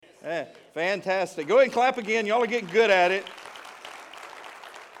Fantastic. Go ahead and clap again. Y'all are getting good at it.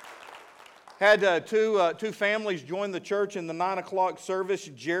 Had two families join the church in the 9 o'clock service,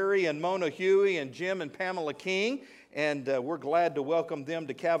 Jerry and Mona Huey and Jim and Pamela King. And we're glad to welcome them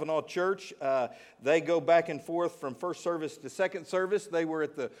to Cavanaugh Church. They go back and forth from first service to second service. They were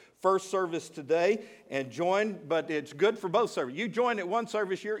at the first service today and joined, but it's good for both services. You join at one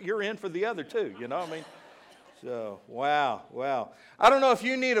service, you're in for the other too, you know what I mean? So, wow. I don't know if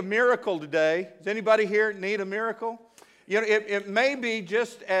you need a miracle today. Does anybody here need a miracle? You know, it may be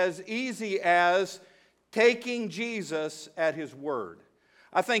just as easy as taking Jesus at His word.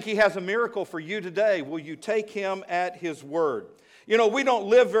 I think He has a miracle for you today. Will you take Him at His word? You know, we don't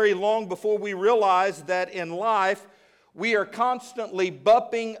live very long before we realize that in life we are constantly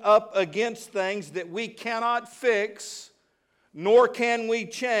bumping up against things that we cannot fix, nor can we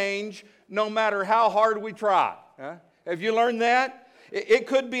change, no matter how hard we try. Have you learned that? It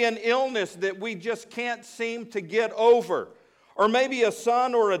could be an illness that we just can't seem to get over. Or maybe a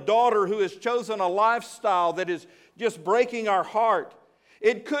son or a daughter who has chosen a lifestyle that is just breaking our heart.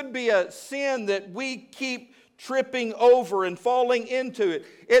 It could be a sin that we keep tripping over and falling into it.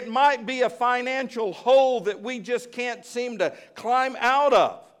 It might be a financial hole that we just can't seem to climb out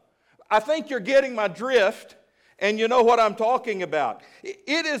of. I think you're getting my drift, and you know what I'm talking about.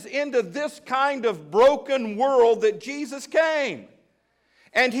 It is into this kind of broken world that Jesus came.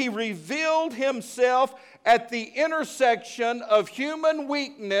 And He revealed Himself at the intersection of human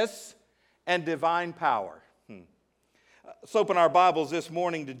weakness and divine power. Let's open our Bibles this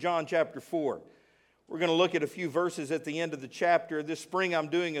morning to John chapter 4. We're going to look at a few verses at the end of the chapter. This spring I'm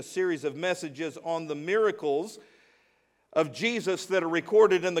doing a series of messages on the miracles of Jesus that are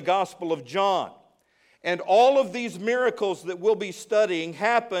recorded in the Gospel of John. And all of these miracles that we'll be studying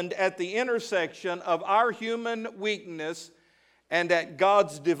happened at the intersection of our human weakness and at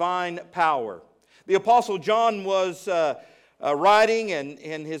God's divine power. The Apostle John was writing,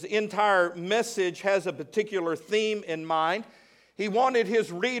 and his entire message has a particular theme in mind. He wanted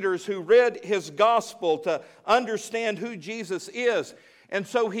his readers who read his gospel to understand who Jesus is. And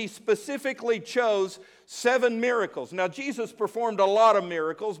so he specifically chose 7 miracles. Now, Jesus performed a lot of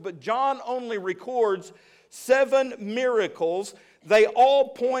miracles, but John only records 7 miracles. They all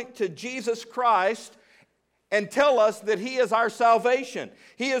point to Jesus Christ and tell us that He is our salvation.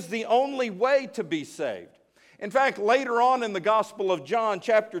 He is the only way to be saved. In fact, later on in the Gospel of John,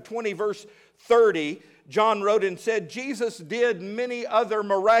 chapter 20, verse 30, John wrote and said, Jesus did many other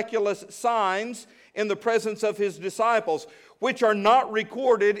miraculous signs in the presence of His disciples, which are not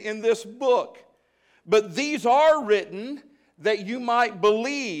recorded in this book. But these are written that you might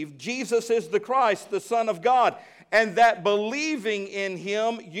believe Jesus is the Christ, the Son of God, and that believing in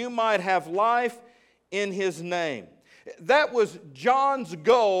Him you might have life in His name. That was John's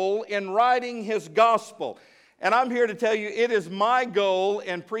goal in writing his gospel. And I'm here to tell you it is my goal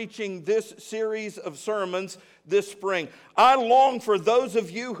in preaching this series of sermons this spring. I long for those of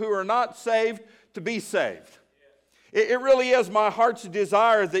you who are not saved to be saved. It really is my heart's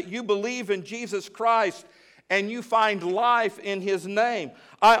desire that you believe in Jesus Christ and you find life in His name.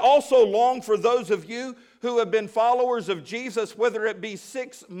 I also long for those of you who have been followers of Jesus, whether it be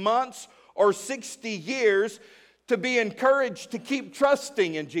 6 months or 60 years, to be encouraged to keep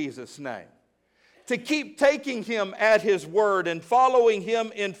trusting in Jesus' name, to keep taking Him at His word and following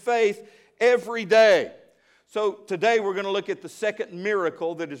Him in faith every day. So today we're going to look at the second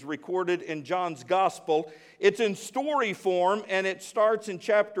miracle that is recorded in John's gospel. It's in story form, and it starts in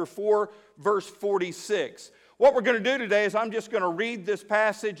chapter 4, verse 46. What we're going to do today is I'm just going to read this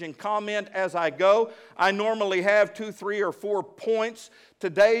passage and comment as I go. I normally have 2, 3, or 4 points.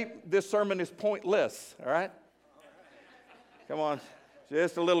 Today, this sermon is pointless, all right? Come on,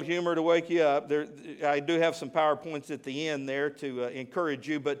 just a little humor to wake you up. I do have some PowerPoints at the end there to encourage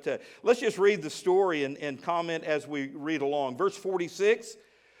you, but let's just read the story and comment as we read along. Verse 46,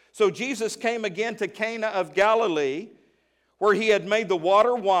 so Jesus came again to Cana of Galilee, where He had made the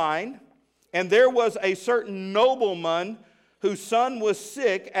water wine. And there was a certain nobleman whose son was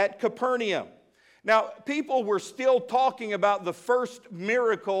sick at Capernaum. Now, people were still talking about the first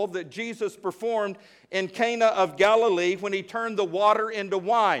miracle that Jesus performed in Cana of Galilee when He turned the water into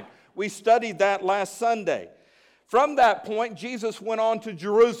wine. We studied that last Sunday. From that point, Jesus went on to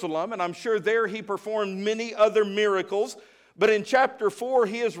Jerusalem, and I'm sure there He performed many other miracles. But in chapter 4,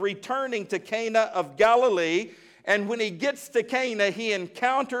 He is returning to Cana of Galilee. And when He gets to Cana, He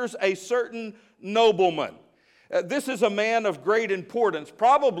encounters a certain nobleman. This is a man of great importance,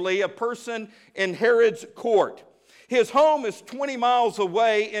 probably a person in Herod's court. His home is 20 miles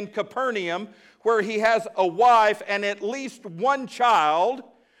away in Capernaum, where he has a wife and at least one child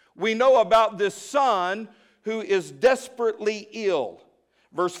We know about this son who is desperately ill.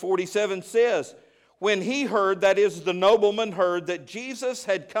 Verse 47 says, when he heard, that is, the nobleman heard, that Jesus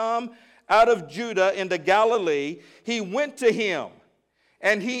had come out of Judah into Galilee, he went to him,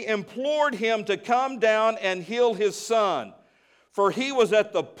 and he implored him to come down and heal his son, for he was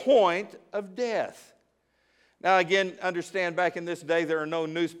at the point of death. Now again, understand, back in this day, there are no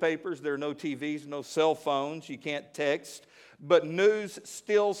newspapers, there are no TVs, no cell phones, you can't text, but news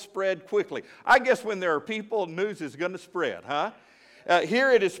still spread quickly. I guess when there are people, news is going to spread, huh?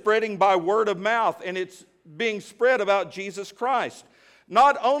 Here it is spreading by word of mouth, and it's being spread about Jesus Christ.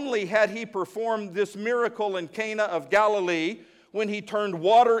 Not only had he performed this miracle in Cana of Galilee when he turned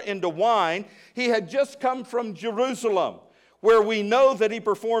water into wine, he had just come from Jerusalem, where we know that he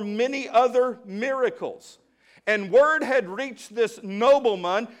performed many other miracles. And word had reached this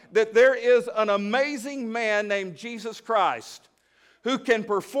nobleman that there is an amazing man named Jesus Christ who can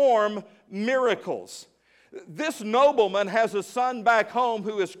perform miracles. This nobleman has a son back home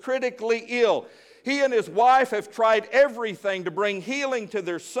who is critically ill. He and his wife have tried everything to bring healing to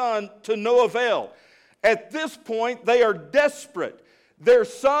their son to no avail. At this point, they are desperate. Their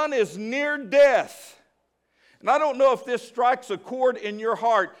son is near death. And I don't know if this strikes a chord in your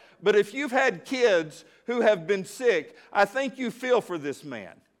heart, but if you've had kids who have been sick, I think you feel for this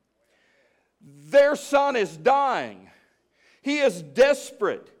man. Their son is dying. He is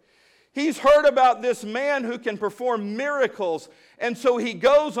desperate. He's heard about this man who can perform miracles, and so he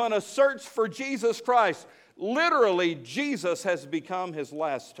goes on a search for Jesus Christ. Literally, Jesus has become his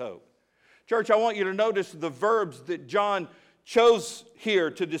last hope. Church, I want you to notice the verbs that John chose here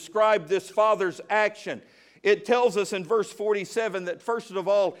to describe this father's action. It tells us in verse 47 that first of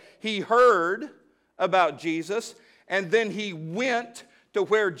all, he heard about Jesus, and then he went to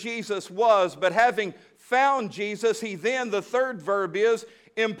where Jesus was. But having found Jesus, he then, the third verb is,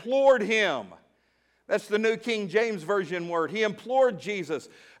 implored him. That's the New King James Version word. He implored Jesus.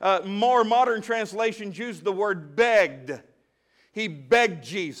 More modern translations use the word begged. He begged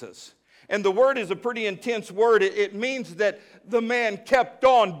Jesus. And the word is a pretty intense word. It means that the man kept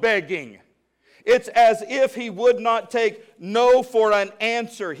on begging. It's as if he would not take no for an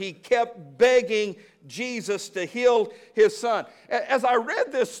answer. He kept begging Jesus to heal his son. As I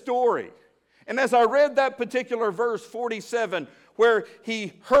read this story, and as I read that particular verse 47, where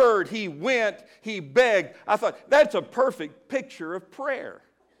he heard, he went, he begged, I thought, that's a perfect picture of prayer.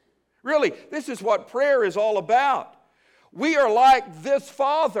 Really, this is what prayer is all about. We are like this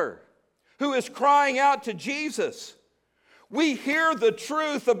father who is crying out to Jesus. We hear the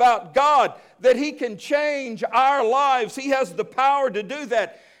truth about God, that he can change our lives. He has the power to do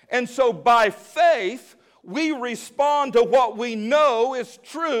that. And so by faith, we respond to what we know is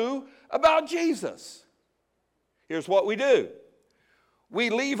true about Jesus. Here's what we do. We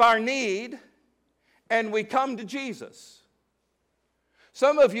leave our need and we come to Jesus.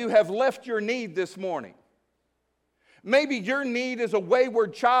 Some of you have left your need this morning. Maybe your need is a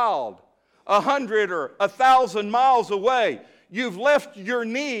wayward child, 100 or 1,000 miles away. You've left your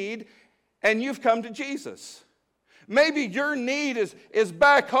need and you've come to Jesus. Maybe your need is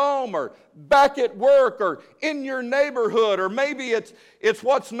back home or back at work or in your neighborhood, or maybe it's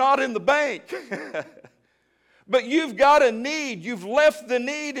what's not in the bank. But you've got a need. You've left the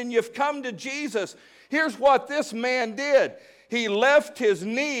need and you've come to Jesus. Here's what this man did. He left his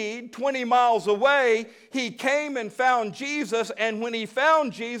need 20 miles away. He came and found Jesus, and when he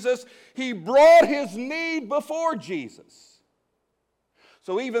found Jesus, he brought his need before Jesus.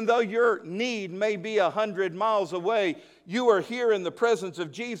 So even though your need may be 100 miles away, you are here in the presence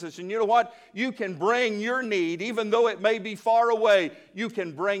of Jesus. And you know what? You can bring your need, even though it may be far away, you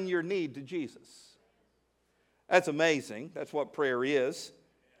can bring your need to Jesus. That's amazing. That's what prayer is.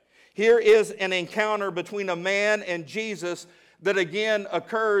 Here is an encounter between a man and Jesus that again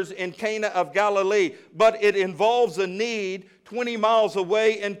occurs in Cana of Galilee, but it involves a need 20 miles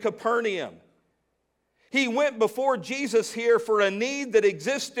away in Capernaum. He went before Jesus here for a need that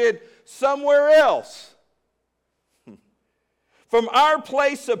existed somewhere else. From our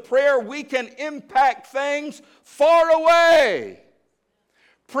place of prayer, we can impact things far away.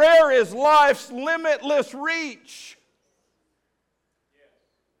 Prayer is life's limitless reach.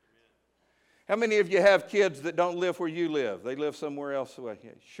 How many of you have kids that don't live where you live? They live somewhere else away.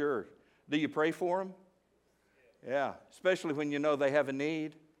 Yeah, sure. Do you pray for them? Yeah, especially when you know they have a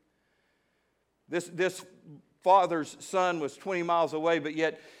need. This father's son was 20 miles away, but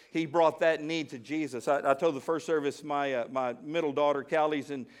yet he brought that need to Jesus. I told the first service my middle daughter, Callie's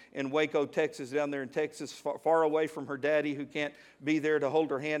in Waco, Texas, down there in Texas, far away from her daddy who can't be there to hold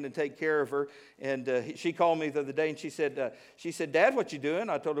her hand and take care of her. And she called me the other day and she said, Dad, what you doing?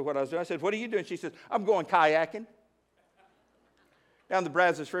 I told her what I was doing. I said, what are you doing? She said, I'm going kayaking down the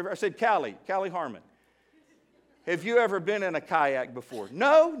Brazos River. I said, Callie Harmon, have you ever been in a kayak before?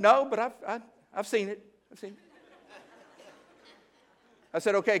 No, but I've seen it. I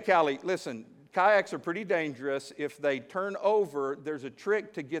said, okay, Callie, listen, kayaks are pretty dangerous. If they turn over, there's a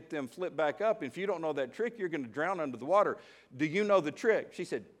trick to get them flipped back up. If you don't know that trick, you're going to drown under the water. Do you know the trick? She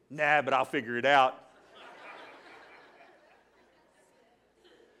said, nah, but I'll figure it out.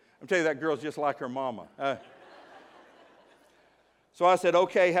 I'm telling you, that girl's just like her mama. So I said,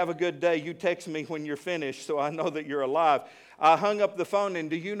 okay, have a good day. You text me when you're finished so I know that you're alive. I hung up the phone, and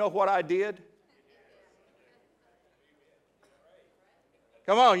do you know what I did?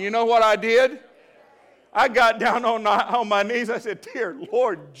 Come on, you know what I did? I got down on my knees. I said, dear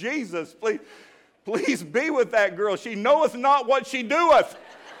Lord Jesus, please be with that girl. She knoweth not what she doeth.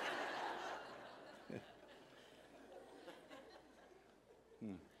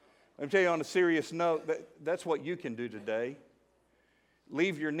 Let me tell you on a serious note, that's what you can do today.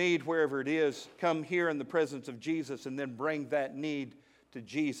 Leave your need wherever it is. Come here in the presence of Jesus and then bring that need to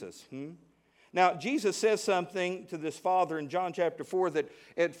Jesus. Now, Jesus says something to this father in John chapter 4 that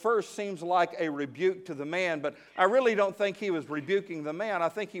at first seems like a rebuke to the man, but I really don't think he was rebuking the man. I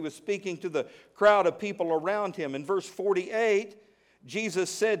think he was speaking to the crowd of people around him. In verse 48, Jesus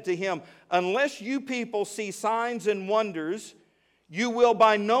said to him, unless you people see signs and wonders, you will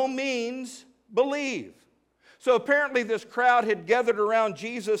by no means believe. So apparently this crowd had gathered around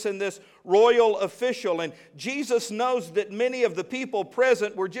Jesus and this royal official, and Jesus knows that many of the people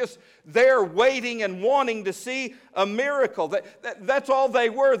present were just there waiting and wanting to see a miracle. That's all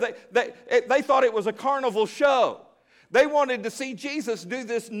they were. They thought it was a carnival show. They wanted to see Jesus do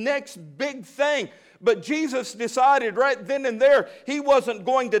this next big thing. But Jesus decided right then and there he wasn't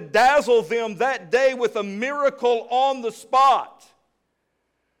going to dazzle them that day with a miracle on the spot.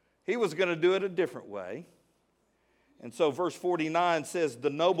 He was going to do it a different way. And so verse 49 says, the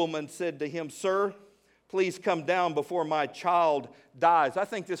nobleman said to him, sir, please come down before my child dies. I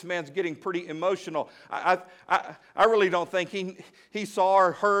think this man's getting pretty emotional. I really don't think he saw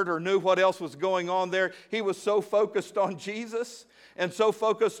or heard or knew what else was going on there. He was so focused on Jesus and so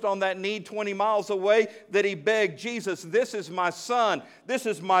focused on that need 20 miles away that he begged Jesus, this is my son. This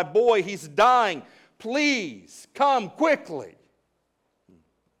is my boy. He's dying. Please come quickly.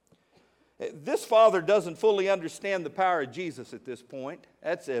 This father doesn't fully understand the power of Jesus at this point.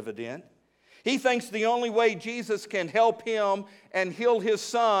 That's evident. He thinks the only way Jesus can help him and heal his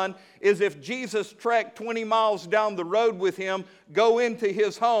son is if Jesus trekked 20 miles down the road with him, go into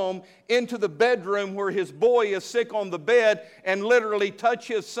his home, into the bedroom where his boy is sick on the bed, and literally touch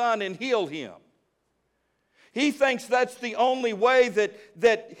his son and heal him. He thinks that's the only way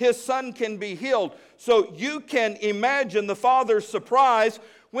that his son can be healed. So you can imagine the father's surprise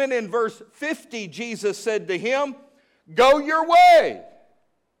when in verse 50 Jesus said to him, go your way.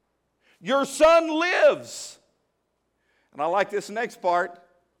 Your son lives. And I like this next part.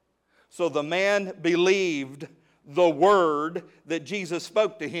 So the man believed the word that Jesus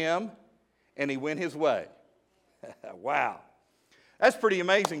spoke to him, and he went his way. Wow. That's pretty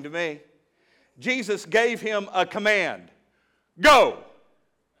amazing to me. Jesus gave him a command. Go.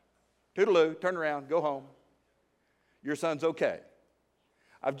 Toodaloo, turn around, go home. Your son's okay.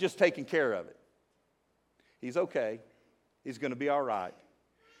 I've just taken care of it. He's okay. He's going to be all right.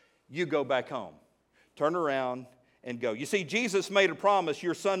 You go back home. Turn around and go. You see, Jesus made a promise,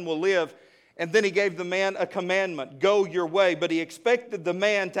 your son will live, and then he gave the man a commandment, go your way. But he expected the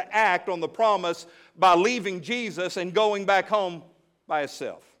man to act on the promise by leaving Jesus and going back home by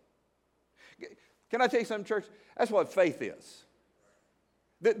himself. Can I tell you something, church? That's what faith is.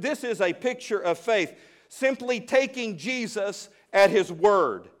 This is a picture of faith. Simply taking Jesus at his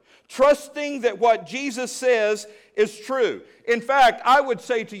word. Trusting that what Jesus says is true. In fact, I would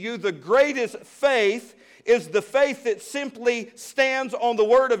say to you, the greatest faith is the faith that simply stands on the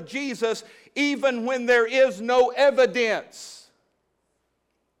word of Jesus even when there is no evidence.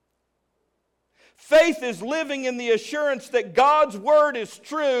 Faith is living in the assurance that God's word is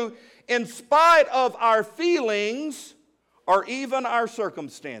true in spite of our feelings or even our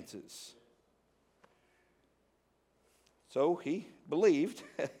circumstances. So he believed.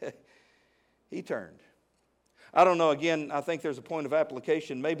 He turned. I don't know, again, I think there's a point of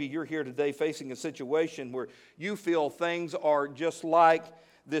application. Maybe you're here today facing a situation where you feel things are just like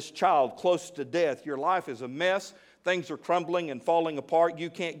this child close to death. Your life is a mess. Things are crumbling and falling apart. You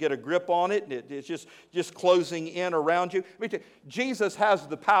can't get a grip on it. It's just closing in around you. Jesus has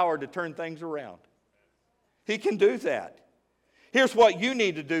the power to turn things around. He can do that. Here's what you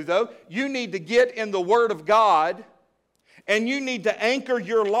need to do, though. You need to get in the Word of God, and you need to anchor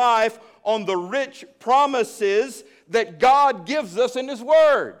your life on the rich promises that God gives us in His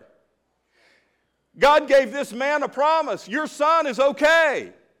Word. God gave this man a promise. Your son is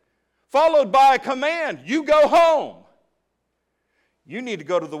okay. Followed by a command. You go home. You need to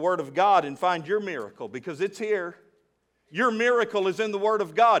go to the Word of God and find your miracle, because it's here. Your miracle is in the Word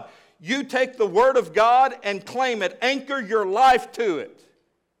of God. You take the Word of God and claim it. Anchor your life to it.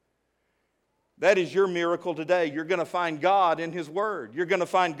 That is your miracle today. You're going to find God in His Word. You're going to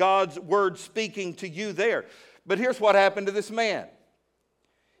find God's Word speaking to you there. But here's what happened to this man.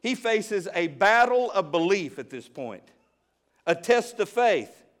 He faces a battle of belief at this point, a test of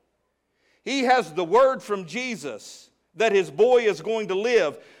faith. He has the word from Jesus that his boy is going to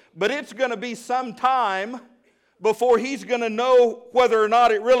live, but it's going to be some time before he's going to know whether or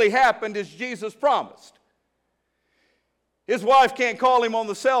not it really happened as Jesus promised. His wife can't call him on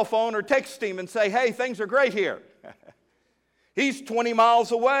the cell phone or text him and say, hey, things are great here. He's 20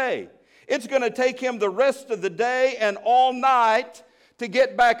 miles away. It's going to take him the rest of the day and all night to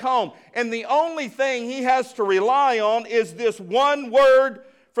get back home. And the only thing he has to rely on is this one word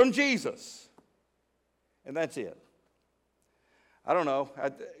from Jesus. And that's it. I don't know.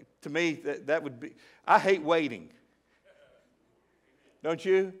 To me, that would be... I hate waiting. Don't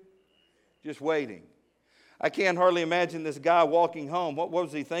you? Just waiting. I can't hardly imagine this guy walking home. What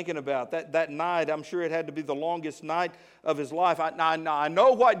was he thinking about? That night, I'm sure it had to be the longest night of his life. I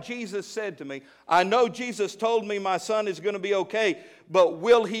know what Jesus said to me. I know Jesus told me my son is going to be okay, but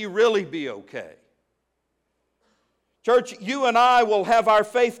will he really be okay? Church, you and I will have our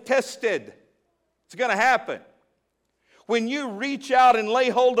faith tested. It's going to happen. When you reach out and lay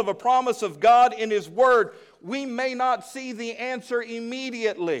hold of a promise of God in His Word, we may not see the answer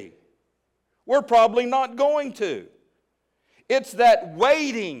immediately. We're probably not going to. It's that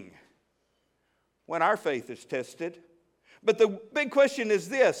waiting when our faith is tested. But the big question is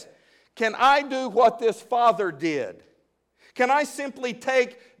this: can I do what this father did? Can I simply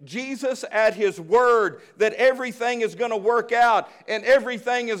take Jesus at His word that everything is going to work out and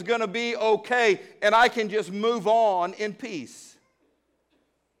everything is going to be okay, and I can just move on in peace?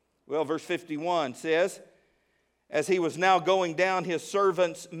 Well, verse 51 says, as he was now going down, his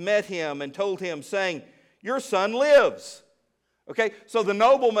servants met him and told him, saying, your son lives. Okay, so the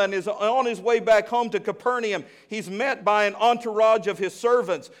nobleman is on his way back home to Capernaum. He's met by an entourage of his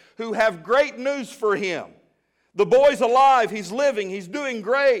servants who have great news for him. The boy's alive, he's living, he's doing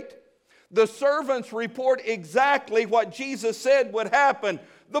great. The servants report exactly what Jesus said would happen.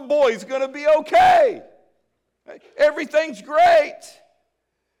 The boy's going to be okay. Everything's great.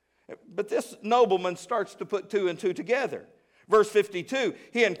 But this nobleman starts to put two and two together. Verse 52,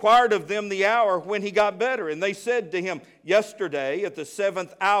 he inquired of them the hour when he got better. And they said to him, yesterday at the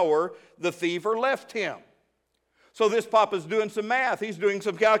 7th hour, the fever left him. So this papa's doing some math. He's doing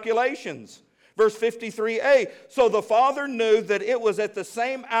some calculations. Verse 53a, so the father knew that it was at the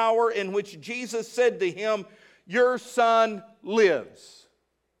same hour in which Jesus said to him, your son lives.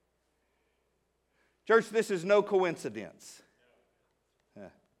 Church, this is no coincidence.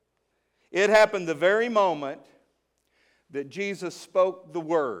 It happened the very moment that Jesus spoke the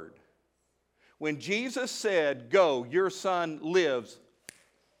word. When Jesus said, go, your son lives,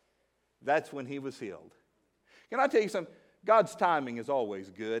 that's when he was healed. Can I tell you something? God's timing is always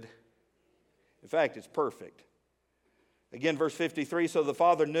good. In fact, it's perfect. Again, verse 53, so the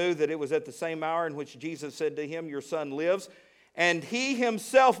father knew that it was at the same hour in which Jesus said to him, your son lives, and he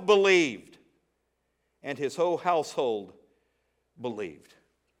himself believed, and his whole household believed.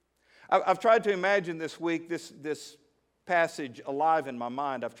 I've tried to imagine this week this passage alive in my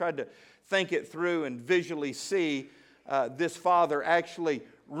mind. I've tried to think it through and visually see this father actually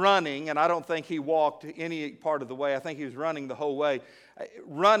running, and I don't think he walked any part of the way. I think he was running the whole way,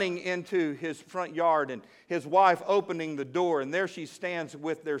 running into his front yard, and his wife opening the door, and there she stands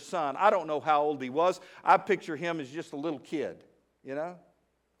with their son. I don't know how old he was. I picture him as just a little kid, you know?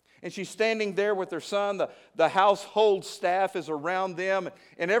 And she's standing there with her son. The household staff is around them,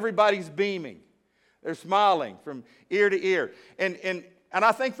 and everybody's beaming. They're smiling from ear to ear. And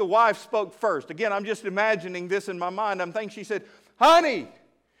I think the wife spoke first. Again, I'm just imagining this in my mind. I'm thinking she said, honey,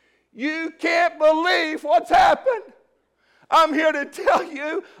 you can't believe what's happened. I'm here to tell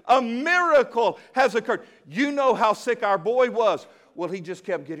you a miracle has occurred. You know how sick our boy was. Well, he just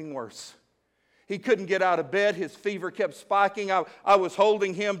kept getting worse. He couldn't get out of bed. His fever kept spiking. I was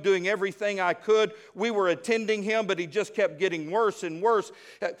holding him, doing everything I could. We were attending him, but he just kept getting worse and worse.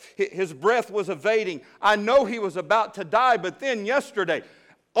 His breath was evading. I know he was about to die, but then yesterday,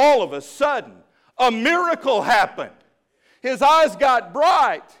 all of a sudden, a miracle happened. His eyes got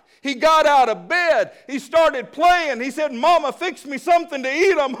bright. He got out of bed. He started playing. He said, "Mama, fix me something to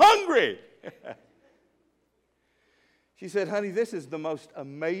eat. I'm hungry." She said, "Honey, this is the most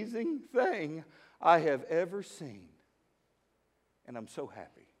amazing thing I have ever seen. And I'm so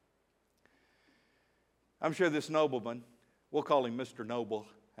happy." I'm sure this nobleman, we'll call him Mr. Noble.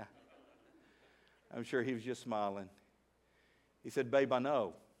 I'm sure he was just smiling. He said, "Babe, I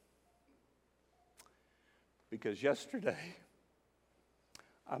know. Because yesterday,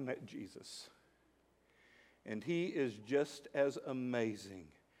 I met Jesus. And he is just as amazing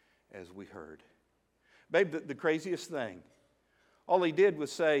as we heard." Babe, the craziest thing, all he did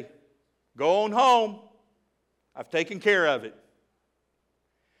was say, "Go on home. I've taken care of it."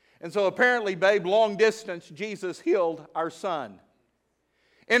 And so apparently, babe, long distance, Jesus healed our son.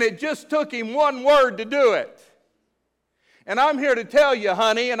 And it just took him one word to do it. And I'm here to tell you,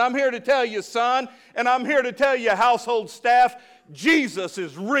 honey, and I'm here to tell you, son, and I'm here to tell you, household staff, Jesus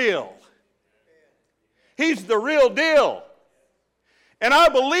is real. He's the real deal. And I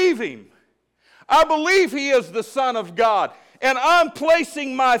believe him. I believe he is the Son of God. And I'm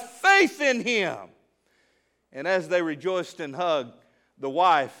placing my faith in him. And as they rejoiced and hugged, the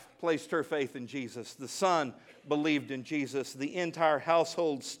wife placed her faith in Jesus. The son believed in Jesus. The entire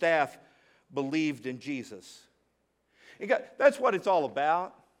household staff believed in Jesus. That's what it's all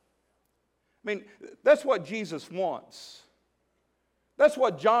about. I mean, that's what Jesus wants. That's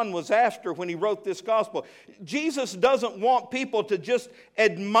what John was after when he wrote this gospel. Jesus doesn't want people to just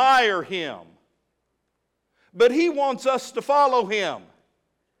admire him, but he wants us to follow him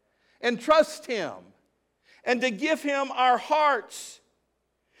and trust him and to give him our hearts.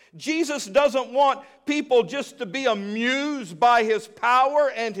 Jesus doesn't want people just to be amused by his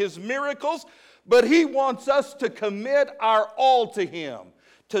power and his miracles, but he wants us to commit our all to him,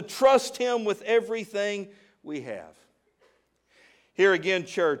 to trust him with everything we have. Here again,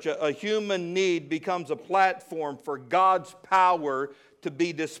 church, a human need becomes a platform for God's power to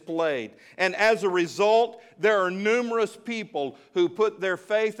be displayed. And as a result, there are numerous people who put their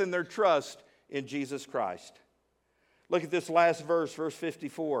faith and their trust in Jesus Christ. Look at this last verse, verse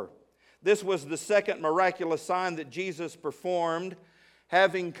 54. This was the second miraculous sign that Jesus performed,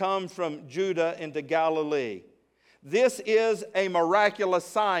 having come from Judah into Galilee. This is a miraculous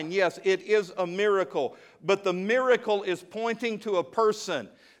sign. Yes, it is a miracle, but the miracle is pointing to a person.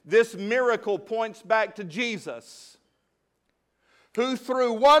 This miracle points back to Jesus, who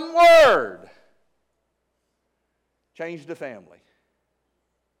through one word changed a family.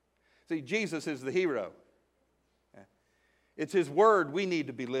 See, Jesus is the hero. It's his word we need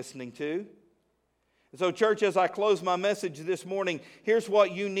to be listening to. So, church, as I close my message this morning, here's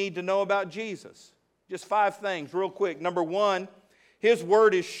what you need to know about Jesus. Just 5 things real quick. Number 1, his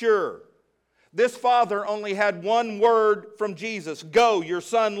word is sure. This father only had one word from Jesus: "Go, your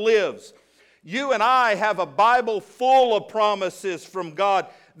son lives." You and I have a Bible full of promises from God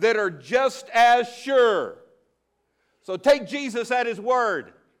that are just as sure. So take Jesus at his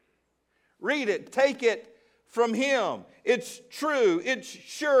word. Read it. Take it from him. It's true. It's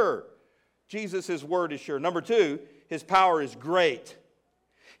sure. Jesus' word is sure. Number 2, his power is great.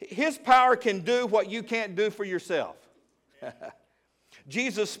 His power can do what you can't do for yourself.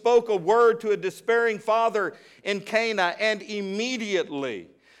 Jesus spoke a word to a despairing father in Cana, and immediately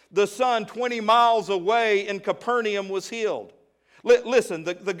the son 20 miles away in Capernaum was healed. Listen,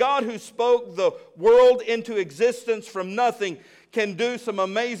 the God who spoke the world into existence from nothing can do some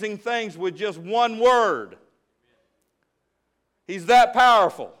amazing things with just one word. He's that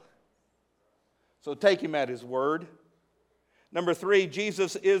powerful. So take him at his word. Number 3,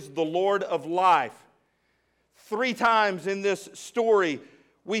 Jesus is the Lord of life. 3 times in this story,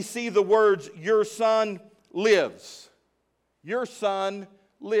 we see the words, "Your son lives." Your son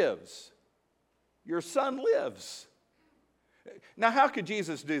lives. Your son lives. Now, how could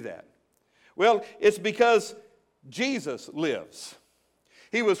Jesus do that? Well, it's because Jesus lives.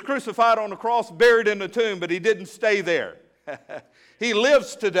 He was crucified on a cross, buried in a tomb, but he didn't stay there. He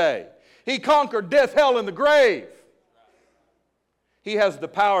lives today. He conquered death, hell, and the grave. He has the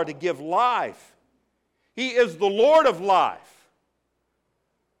power to give life. He is the Lord of life.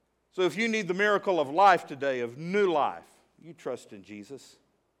 So if you need the miracle of life today, of new life, you trust in Jesus.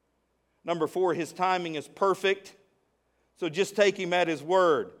 Number 4, his timing is perfect. So just take him at his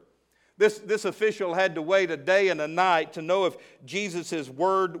word. This official had to wait a day and a night to know if Jesus'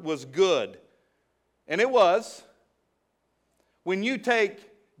 word was good. And it was. When you take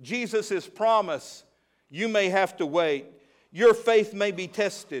Jesus' promise, you may have to wait. Your faith may be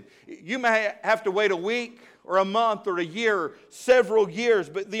tested. You may have to wait a week or a month or a year, several years.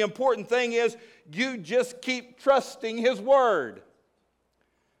 But the important thing is you just keep trusting His Word,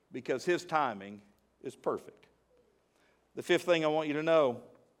 because His timing is perfect. The fifth thing I want you to know,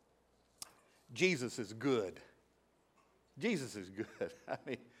 Jesus is good. Jesus is good. I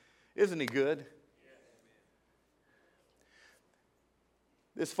mean, isn't He good?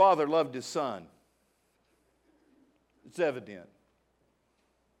 This father loved his son. It's evident.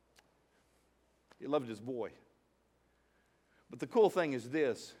 He loved his boy. But the cool thing is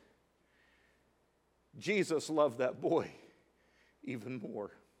this: Jesus loved that boy even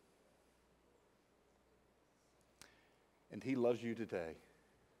more. And He loves you today.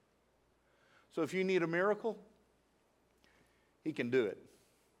 So if you need a miracle, He can do it.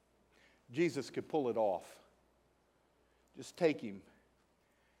 Jesus could pull it off. Just take Him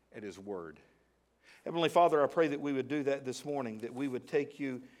at His word. Heavenly Father, I pray that we would do that this morning, that we would take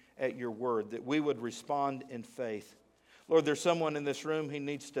You at Your word, that we would respond in faith. Lord, there's someone in this room who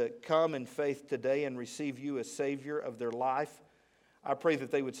needs to come in faith today and receive You as Savior of their life. I pray that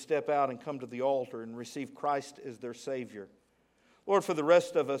they would step out and come to the altar and receive Christ as their Savior. Lord, for the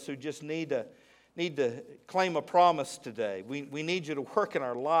rest of us who just need to claim a promise today, we need You to work in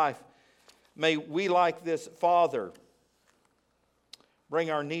our life. May we, like this Father, bring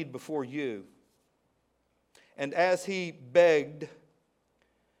our need before You. And as he begged,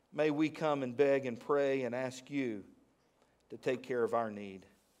 may we come and beg and pray and ask You to take care of our need.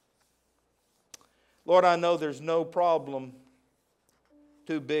 Lord, I know there's no problem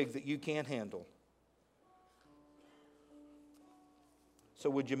too big that You can't handle. So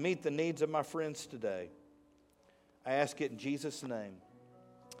would You meet the needs of my friends today? I ask it in Jesus' name.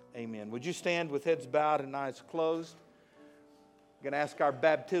 Amen. Would you stand with heads bowed and eyes closed? I'm going to ask our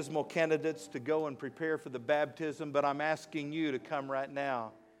baptismal candidates to go and prepare for the baptism, but I'm asking you to come right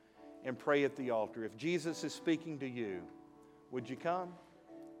now and pray at the altar. If Jesus is speaking to you, would you come?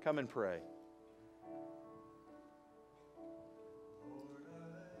 Come and pray.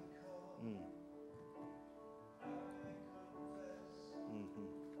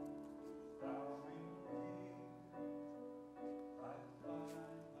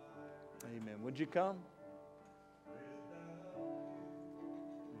 Amen. Would you come?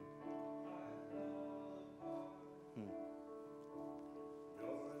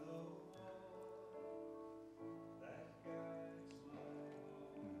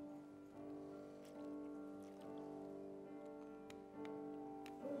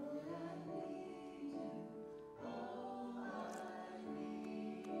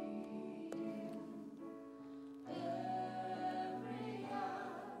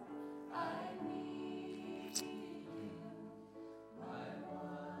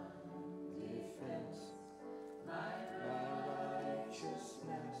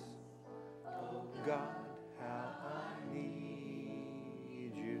 God.